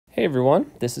Hey everyone,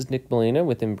 this is Nick Molina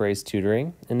with Embrace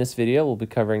Tutoring. In this video, we'll be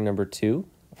covering number 2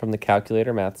 from the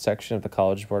Calculator Math section of the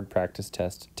College Board Practice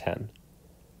Test 10.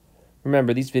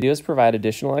 Remember, these videos provide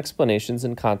additional explanations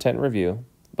and content review,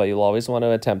 but you'll always want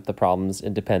to attempt the problems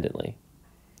independently.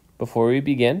 Before we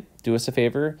begin, do us a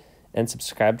favor and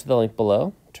subscribe to the link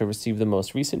below to receive the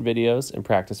most recent videos and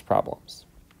practice problems.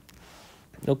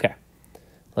 Okay,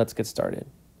 let's get started.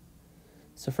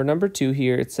 So for number 2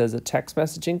 here, it says a text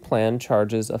messaging plan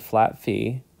charges a flat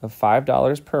fee of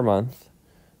 $5 per month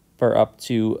for up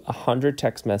to 100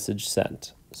 text messages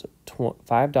sent. So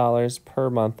 $5 per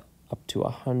month up to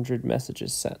 100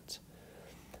 messages sent,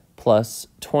 plus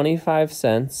 25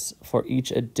 cents for each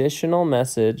additional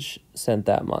message sent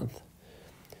that month.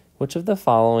 Which of the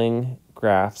following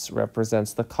graphs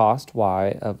represents the cost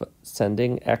Y of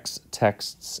sending X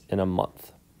texts in a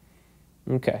month?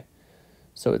 Okay.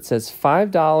 So it says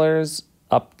 $5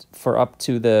 up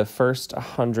to the first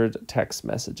 100 text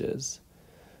messages.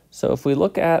 So if we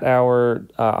look at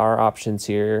our options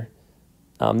here,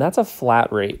 that's a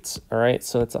flat rate, all right?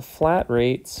 So it's a flat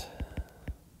rate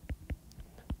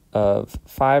of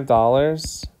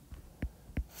 $5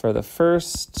 for the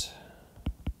first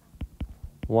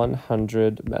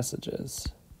 100 messages.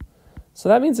 So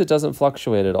that means it doesn't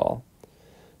fluctuate at all.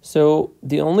 So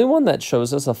the only one that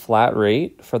shows us a flat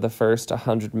rate for the first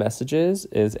 100 messages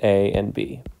is A and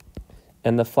B.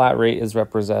 And the flat rate is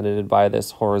represented by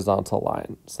this horizontal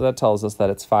line. So that tells us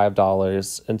that it's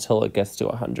 $5 until it gets to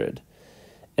 100.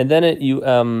 And then you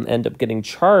end up getting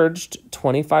charged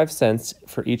 25 cents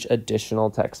for each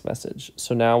additional text message.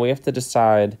 So now we have to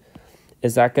decide,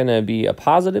 is that going to be a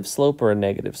positive slope or a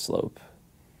negative slope?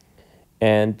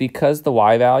 And because the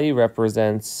Y value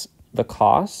represents the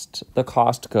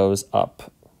cost goes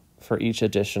up for each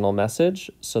additional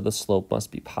message, so the slope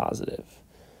must be positive.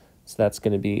 So that's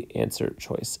going to be answer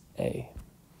choice A.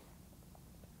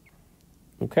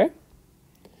 Okay,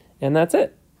 and that's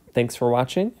it. Thanks for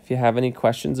watching. If you have any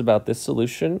questions about this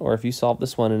solution, or if you solve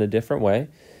this one in a different way,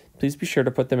 please be sure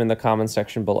to put them in the comments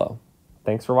section below.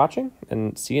 Thanks for watching,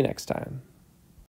 and see you next time.